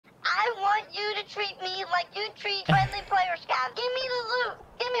want you to treat me like you treat friendly player scouts. Give me the loot.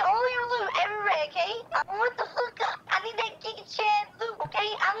 Give me all your loot everywhere, okay? I want the hookup. I need that Giga Chad loot, okay?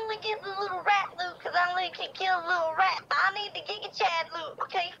 I'm only getting the little rat loot because I only can kill little rat. I need the Giga Chad loot,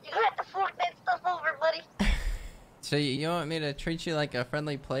 okay? You're gonna have to fork that stuff over, buddy. So you want me to treat you like a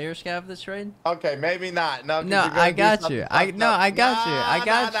friendly player scav this raid? Okay, maybe not. No, I got you. I got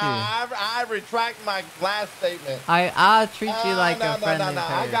you. I retract my last statement. I'll treat you like a friendly player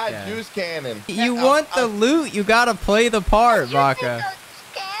I got scav. juice cannon. You want the loot? You gotta play the part, Raka. You think a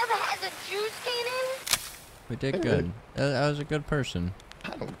scab has a juice cannon? We did good. That was a good person.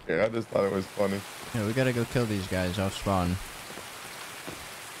 I don't care. I just thought it was funny. Yeah, we gotta go kill these guys off spawn.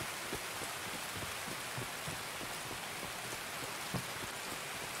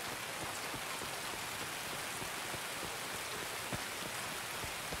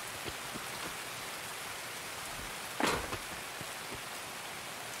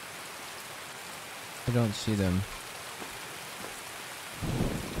 I don't see them.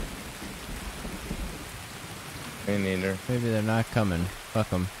 Me neither. Maybe they're not coming. Fuck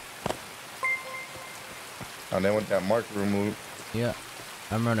them. Oh, they want that marker removed. Yeah.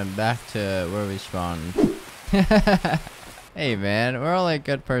 I'm running back to where we spawned. Hey man, we're only a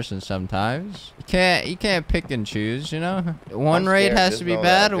good person sometimes. You can't pick and choose, you know? One raid has to be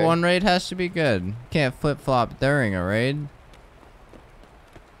bad, one raid has to be good. You can't flip-flop during a raid.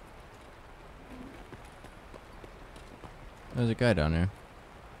 There's a guy down here.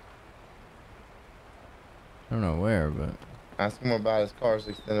 I don't know where, but... Ask him about his car's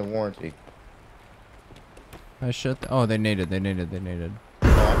extended warranty. I shut the... Oh, they naded.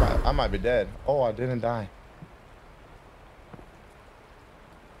 Oh, I might be dead. Oh, I didn't die.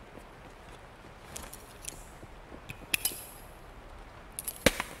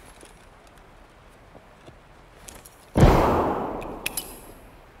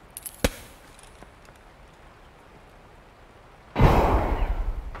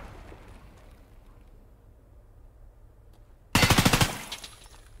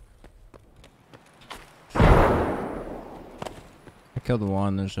 Killed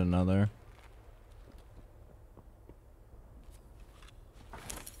one, there's another.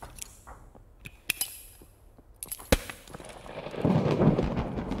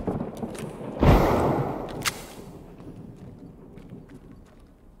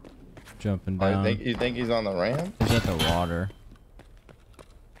 Jumping down. You think he's on the ramp? He's at the water.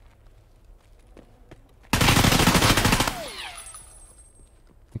 I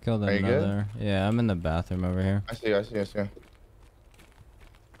killed Are you another. Yeah, I'm in the bathroom over here. I see.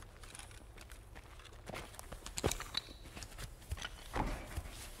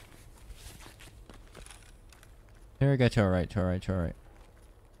 Here we go, to our right.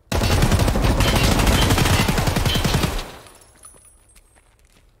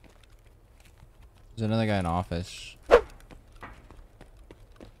 There's another guy in office.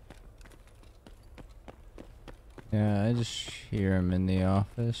 Yeah, I just hear him in the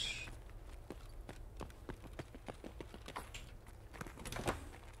office.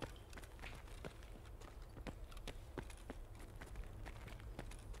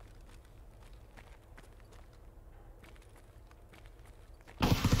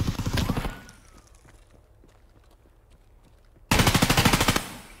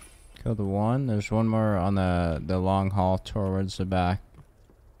 Killed the one. There's one more on the long hall towards the back.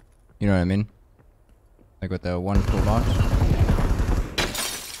 You know what I mean? Like with the one toolbox.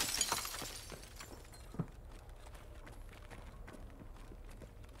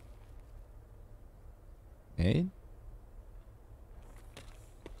 Nade?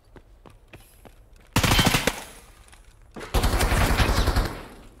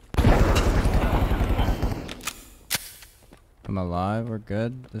 I'm alive, we're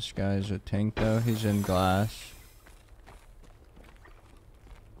good. This guy's a tank though, he's in glass.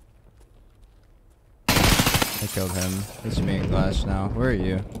 I killed him. It's me in glass now. Where are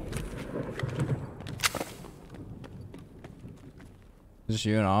you? Is this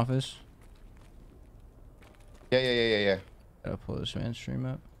you in office? Yeah. Gotta pull this man's stream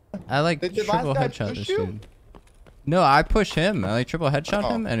up. I like Did the triple last guy headshot push this you? dude. No, I pushed him. I like triple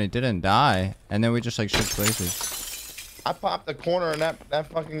headshot him and he didn't die. And then we just like switched places. I popped the corner and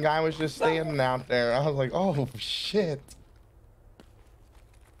that fucking guy was just standing out there. I was like, oh shit.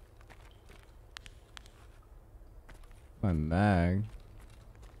 My mag.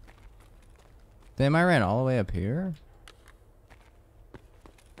 Damn, I ran all the way up here?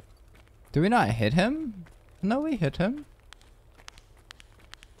 Did we not hit him? No, we hit him.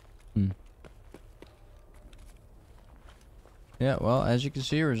 Yeah, well, as you can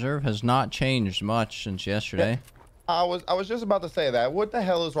see, reserve has not changed much since yesterday. I was just about to say that. What the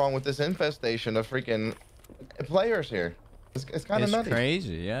hell is wrong with this infestation of freaking players here? It's kind of It's nutty.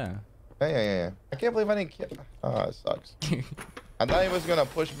 crazy, yeah. Yeah. I can't believe I didn't kill. Oh, it sucks. I thought he was gonna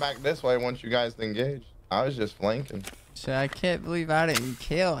push back this way once you guys engaged. I was just flanking. So I can't believe I didn't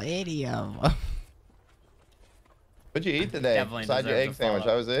kill any of them. What'd you eat today? Definitely Besides your egg sandwich,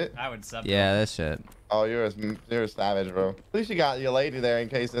 that was it? I would sub. Yeah, that's it. Oh, you're a savage, bro. At least you got your lady there in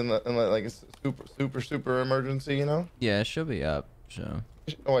case in like a super emergency, you know? Yeah, she'll be up, so.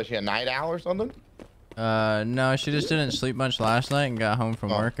 Oh, is she a night owl or something? No, she just didn't sleep much last night and got home from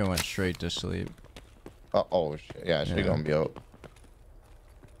work and went straight to sleep. Oh shit, yeah, she gonna be up.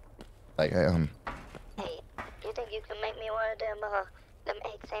 Like, Hey, you think you can make me one of them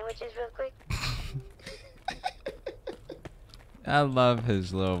egg sandwiches real quick? I love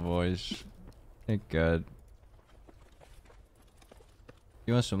his little voice. It's good.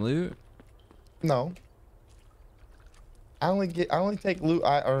 You want some loot? no. I only take loot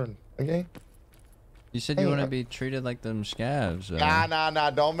I earn, okay? You said you want to be treated like them scavs.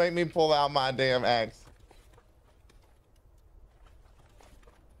 Nah, don't make me pull out my damn axe.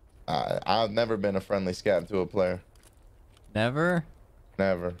 I've never been a friendly scav to a player. Never?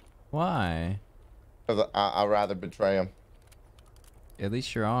 Never. Why? Because I'd rather betray him. At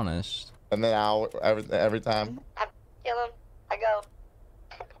least you're honest. And then every time. I kill him. I go.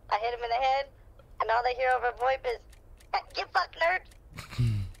 I hit him in the head, and all they hear over VoIP is, "Get fucked, nerd."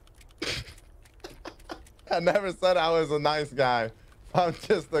 I never said I was a nice guy. I'm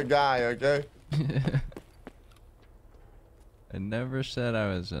just a guy, okay? I never said I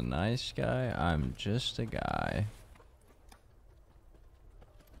was a nice guy. I'm just a guy.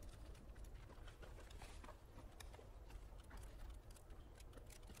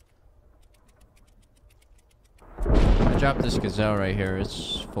 I dropped this gazelle right here.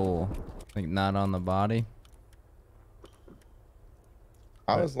 It's full. Like, not on the body.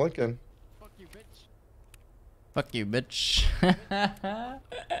 I was looking. Fuck you, bitch. Fuck you, bitch.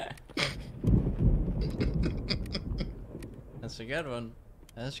 That's a good one.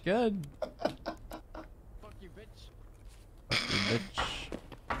 That's good. Fuck you, bitch. Fuck you, bitch.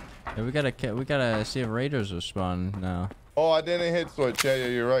 Yeah, we gotta see if raiders will spawn now. Oh, I didn't hit switch. Yeah,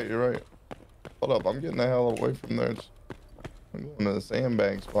 you're right. Hold up, I'm getting the hell away from there. I'm going to the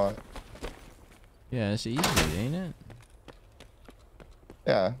sandbag spot. Yeah, it's easy, ain't it?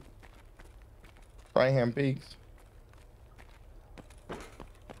 Yeah. Right-hand peaks.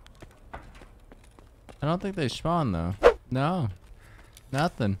 I don't think they spawn though. No.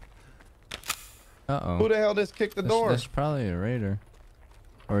 Nothing. Uh-oh. Who the hell just kicked the door? That's probably a raider.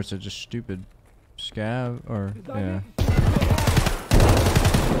 Or is it just stupid scav? Or, yeah.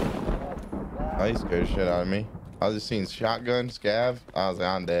 Oh, he scared the shit out of me. I was just seeing shotgun, scav. I was like,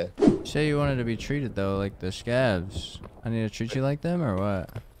 I'm dead. You say you wanted to be treated though, like the scavs. I need to treat you like them or what?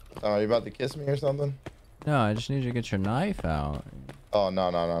 Oh, you about to kiss me or something? No, I just need you to get your knife out. Oh, no.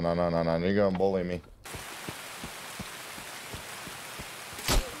 You're gonna bully me.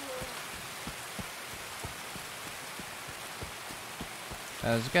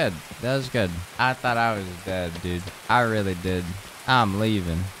 That was good. That was good. I thought I was dead, dude. I really did. I'm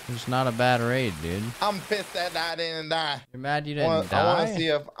leaving. It's not a bad raid, dude. I'm pissed that I didn't die. You're mad you didn't die?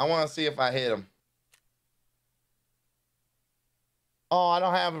 I want to see if I hit him. Oh, I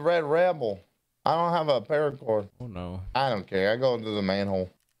don't have a red rebel. I don't have a paracord. Oh no. I don't care. I go into the manhole.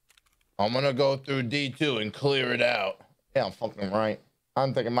 I'm gonna go through D2 and clear it out. Yeah, I'm fucking right.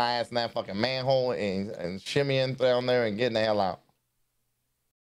 I'm taking my ass in that fucking manhole and shimmying down there and getting the hell out.